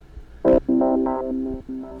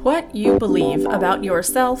What you believe about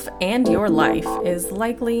yourself and your life is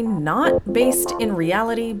likely not based in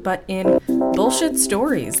reality, but in bullshit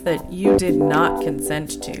stories that you did not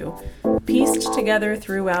consent to, pieced together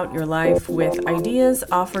throughout your life with ideas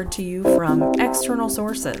offered to you from external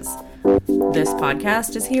sources. This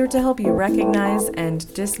podcast is here to help you recognize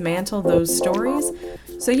and dismantle those stories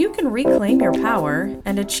so you can reclaim your power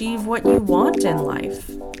and achieve what you want in life.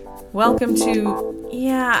 Welcome to,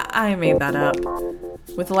 yeah, I made that up,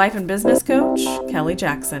 with life and business coach Kelly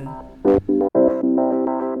Jackson.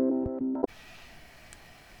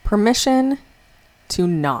 Permission to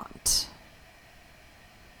not.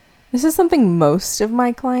 This is something most of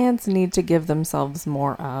my clients need to give themselves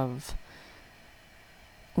more of.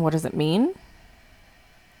 What does it mean?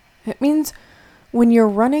 It means when you're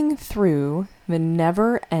running through the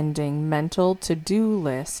never-ending mental to-do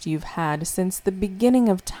list you've had since the beginning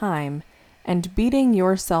of time and beating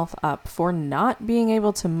yourself up for not being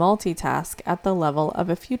able to multitask at the level of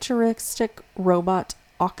a futuristic robot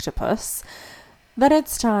octopus, that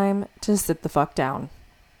it's time to sit the fuck down.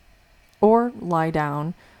 Or lie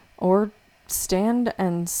down, or stand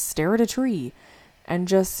and stare at a tree, and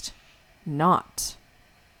just not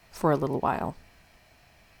for a little while.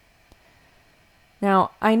 Now,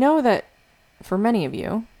 I know that for many of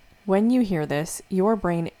you, when you hear this, your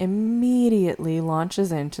brain immediately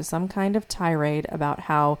launches into some kind of tirade about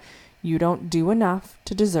how you don't do enough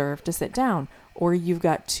to deserve to sit down, or you've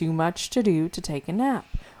got too much to do to take a nap,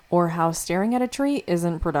 or how staring at a tree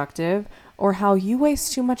isn't productive, or how you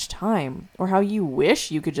waste too much time, or how you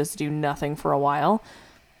wish you could just do nothing for a while.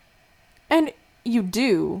 And you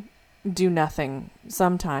do nothing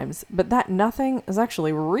sometimes, but that nothing is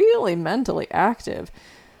actually really mentally active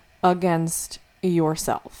against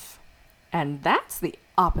yourself. And that's the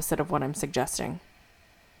opposite of what I'm suggesting.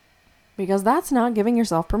 Because that's not giving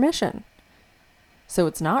yourself permission. So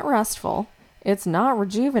it's not restful, it's not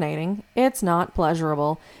rejuvenating, it's not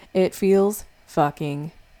pleasurable, it feels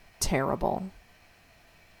fucking terrible.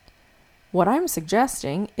 What I'm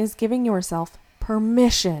suggesting is giving yourself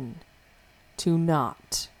permission to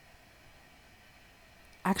not.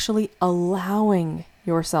 Actually allowing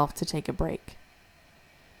yourself to take a break.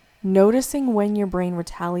 Noticing when your brain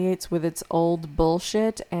retaliates with its old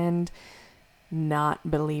bullshit and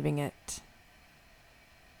not believing it.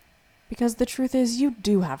 Because the truth is, you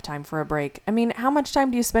do have time for a break. I mean, how much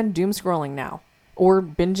time do you spend doom scrolling now? Or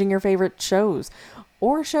binging your favorite shows?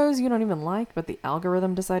 Or shows you don't even like, but the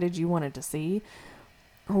algorithm decided you wanted to see?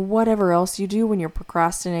 Or whatever else you do when you're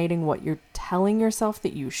procrastinating what you're telling yourself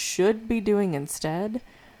that you should be doing instead?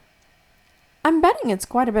 I'm betting it's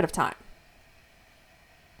quite a bit of time.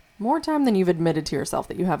 More time than you've admitted to yourself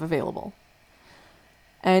that you have available.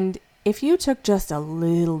 And if you took just a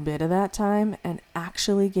little bit of that time and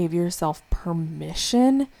actually gave yourself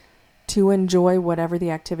permission to enjoy whatever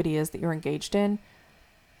the activity is that you're engaged in,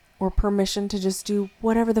 or permission to just do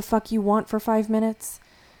whatever the fuck you want for 5 minutes,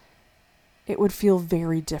 it would feel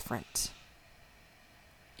very different.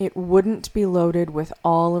 It wouldn't be loaded with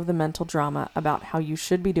all of the mental drama about how you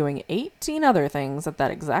should be doing 18 other things at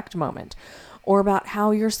that exact moment, or about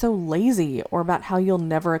how you're so lazy, or about how you'll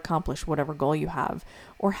never accomplish whatever goal you have,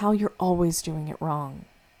 or how you're always doing it wrong.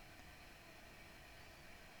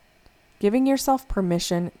 Giving yourself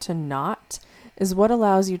permission to not is what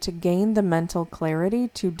allows you to gain the mental clarity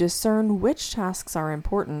to discern which tasks are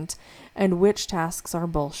important and which tasks are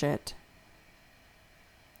bullshit.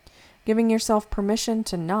 Giving yourself permission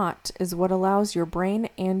to not is what allows your brain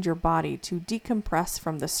and your body to decompress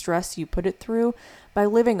from the stress you put it through by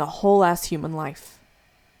living a whole-ass human life.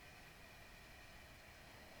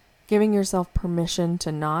 Giving yourself permission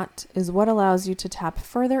to not is what allows you to tap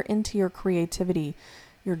further into your creativity,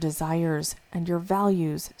 your desires, and your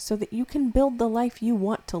values so that you can build the life you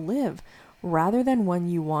want to live rather than one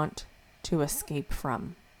you want to escape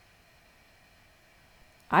from.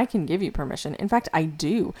 I can give you permission. In fact, I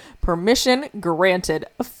do. Permission granted.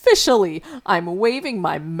 Officially, I'm waving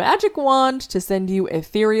my magic wand to send you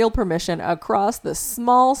ethereal permission across the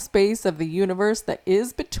small space of the universe that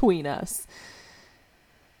is between us.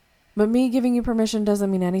 But me giving you permission doesn't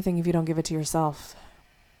mean anything if you don't give it to yourself.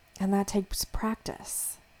 And that takes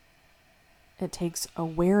practice. It takes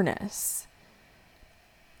awareness.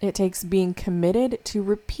 It takes being committed to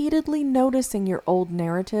repeatedly noticing your old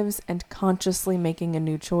narratives and consciously making a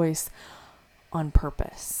new choice on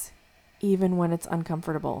purpose, even when it's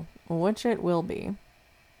uncomfortable, which it will be.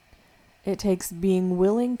 It takes being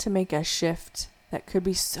willing to make a shift that could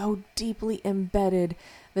be so deeply embedded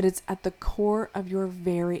that it's at the core of your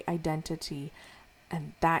very identity,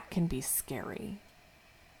 and that can be scary.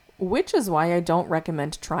 Which is why I don't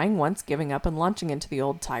recommend trying once, giving up, and launching into the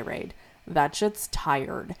old tirade. That shit's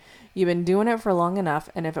tired. You've been doing it for long enough,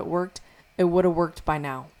 and if it worked, it would have worked by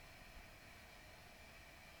now.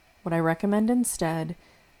 What I recommend instead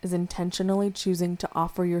is intentionally choosing to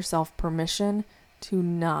offer yourself permission to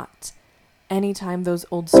not anytime those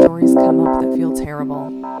old stories come up that feel terrible.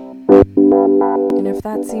 And if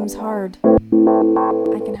that seems hard,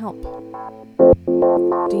 I can help.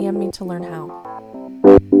 DM me to learn how.